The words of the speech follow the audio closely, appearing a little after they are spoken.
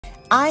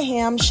I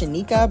am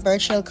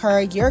Shanika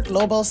Kerr, your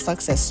global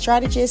success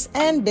strategist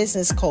and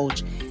business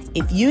coach.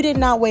 If you did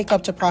not wake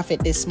up to profit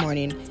this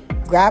morning,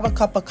 grab a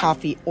cup of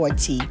coffee or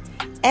tea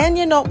and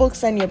your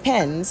notebooks and your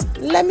pens.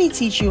 Let me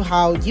teach you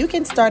how you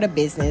can start a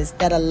business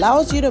that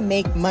allows you to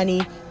make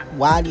money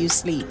while you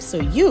sleep so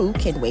you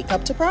can wake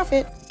up to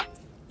profit.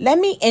 Let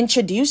me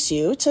introduce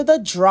you to the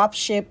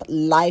dropship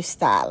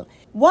lifestyle.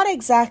 What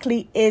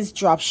exactly is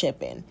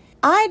dropshipping?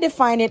 I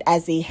define it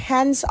as a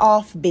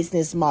hands-off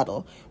business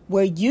model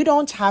where you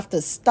don't have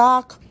to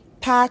stock,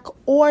 pack,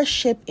 or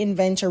ship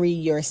inventory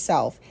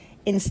yourself.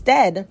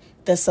 Instead,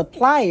 the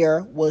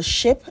supplier will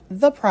ship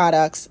the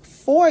products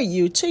for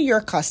you to your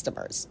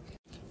customers.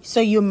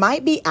 So you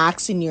might be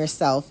asking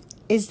yourself,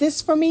 is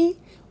this for me?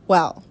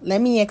 Well,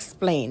 let me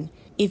explain.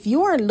 If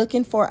you are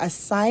looking for a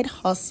side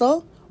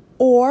hustle,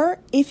 or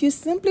if you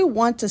simply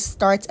want to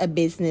start a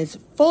business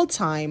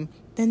full-time,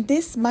 then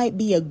this might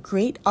be a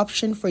great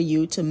option for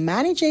you to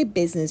manage a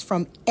business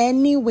from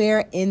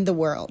anywhere in the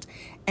world.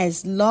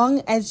 As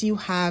long as you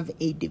have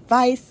a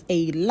device,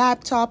 a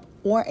laptop,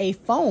 or a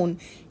phone,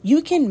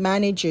 you can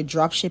manage your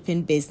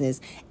dropshipping business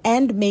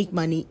and make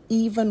money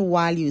even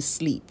while you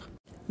sleep.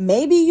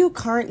 Maybe you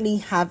currently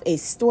have a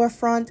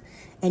storefront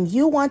and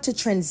you want to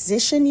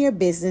transition your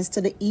business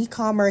to the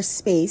e-commerce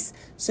space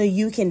so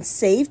you can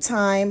save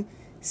time,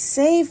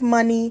 save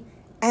money,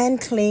 and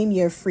claim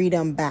your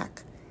freedom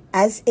back.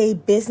 As a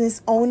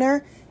business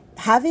owner,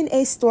 having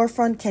a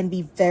storefront can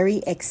be very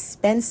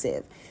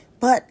expensive,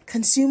 but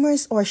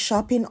consumers are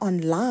shopping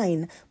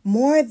online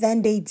more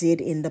than they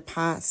did in the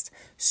past.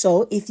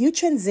 So if you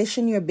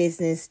transition your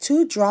business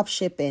to drop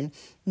shipping,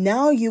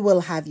 now you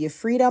will have your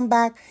freedom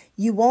back.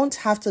 You won't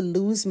have to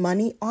lose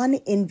money on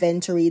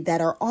inventory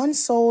that are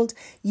unsold.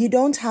 You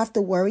don't have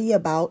to worry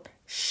about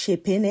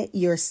shipping it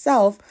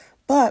yourself,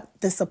 but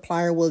the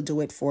supplier will do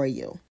it for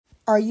you.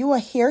 Are you a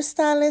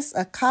hairstylist,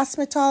 a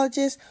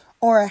cosmetologist,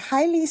 or a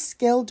highly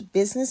skilled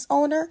business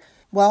owner?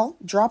 Well,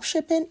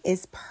 dropshipping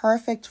is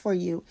perfect for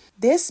you.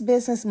 This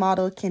business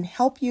model can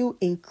help you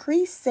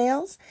increase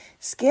sales,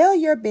 scale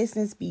your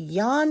business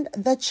beyond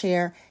the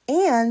chair,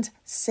 and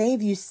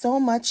save you so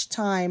much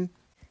time.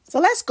 So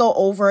let's go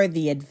over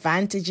the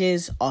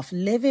advantages of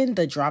living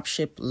the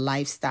dropship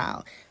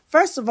lifestyle.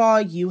 First of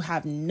all, you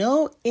have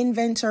no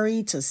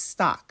inventory to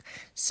stock.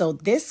 So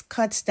this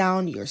cuts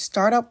down your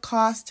startup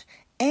cost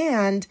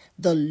and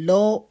the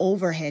low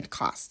overhead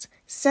cost.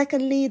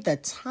 Secondly, the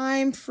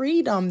time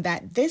freedom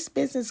that this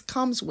business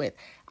comes with.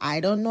 I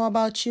don't know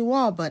about you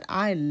all, but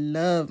I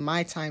love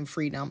my time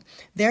freedom.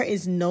 There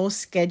is no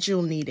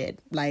schedule needed,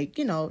 like,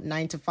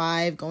 9 to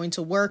 5, going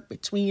to work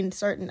between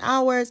certain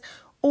hours,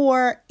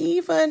 or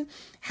even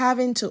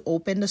having to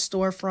open the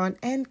storefront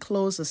and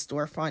close the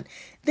storefront.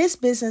 This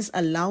business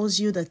allows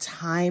you the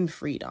time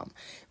freedom,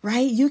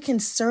 right? You can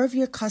serve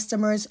your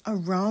customers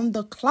around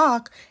the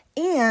clock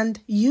and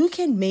you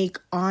can make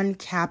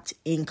uncapped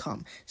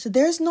income. So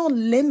there's no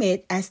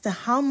limit as to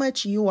how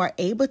much you are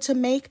able to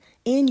make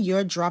in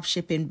your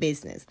dropshipping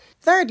business.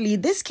 Thirdly,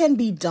 this can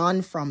be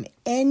done from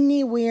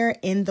anywhere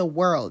in the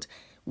world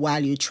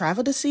while you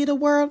travel to see the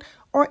world,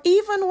 or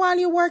even while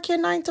you work your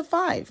 9 to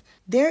 5.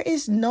 There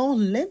is no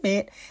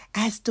limit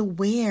as to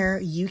where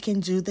you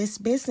can do this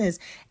business.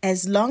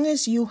 As long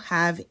as you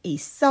have a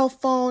cell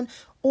phone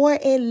or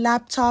a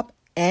laptop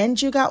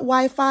and you got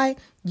Wi-Fi,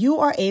 you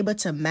are able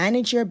to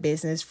manage your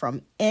business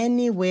from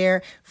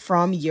anywhere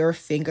from your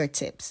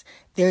fingertips.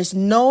 There's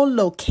no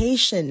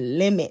location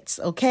limits,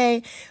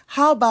 okay?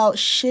 How about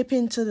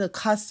shipping to the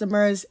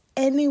customers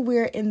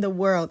anywhere in the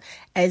world?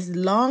 As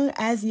long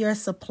as your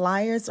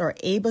suppliers are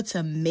able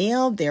to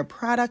mail their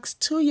products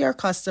to your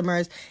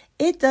customers,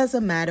 it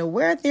doesn't matter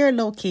where they're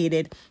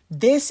located.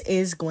 This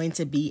is going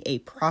to be a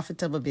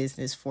profitable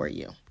business for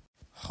you.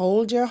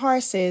 Hold your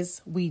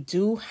horses. We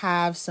do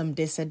have some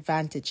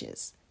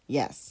disadvantages.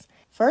 Yes.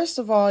 First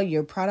of all,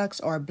 your products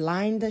are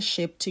blind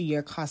shipped to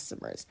your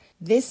customers.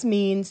 This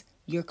means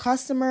your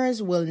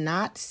customers will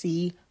not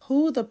see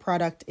who the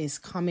product is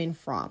coming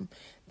from.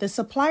 The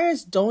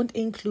suppliers don't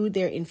include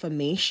their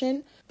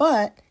information,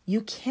 but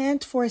you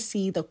can't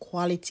foresee the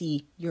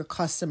quality your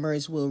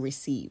customers will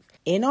receive.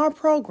 In our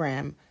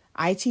program,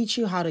 I teach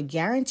you how to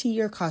guarantee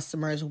your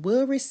customers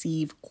will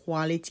receive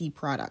quality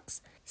products.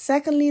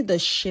 Secondly, the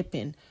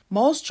shipping.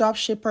 Most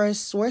dropshippers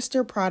source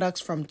their products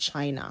from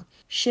China.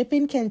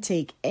 Shipping can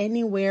take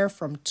anywhere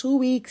from 2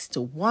 weeks to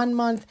 1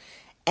 month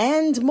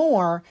and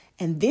more,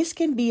 and this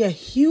can be a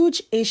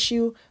huge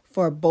issue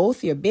for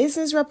both your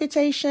business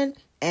reputation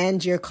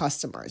and your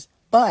customers.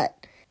 But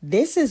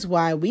this is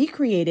why we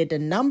created the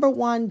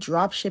 #1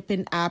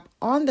 dropshipping app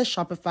on the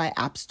Shopify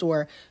App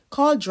Store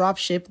called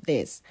Dropship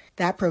This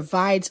that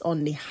provides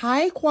only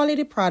high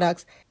quality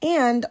products,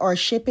 and our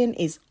shipping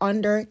is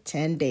under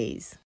 10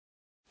 days.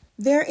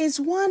 There is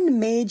one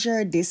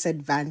major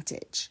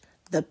disadvantage: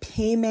 the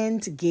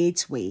payment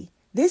gateway.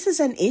 This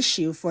is an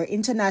issue for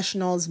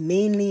internationals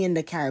mainly in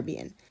the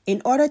Caribbean. In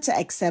order to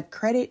accept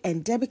credit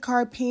and debit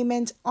card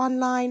payment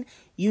online,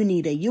 you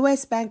need a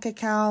U.S. bank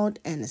account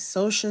and a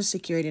social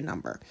security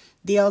number.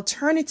 The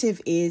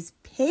alternative is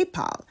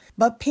PayPal.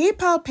 But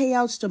PayPal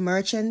payouts to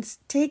merchants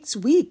takes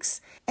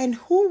weeks. And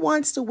who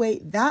wants to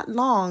wait that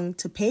long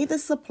to pay the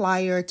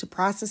supplier to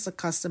process a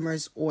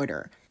customer's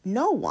order?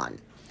 No one.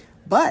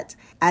 But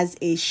as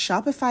a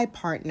Shopify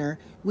partner,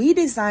 we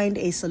designed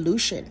a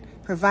solution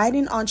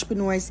providing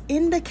entrepreneurs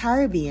in the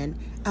Caribbean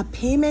a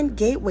payment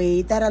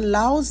gateway that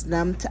allows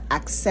them to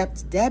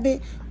accept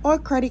debit or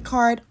credit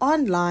card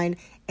online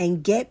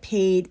and get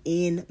paid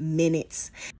in minutes.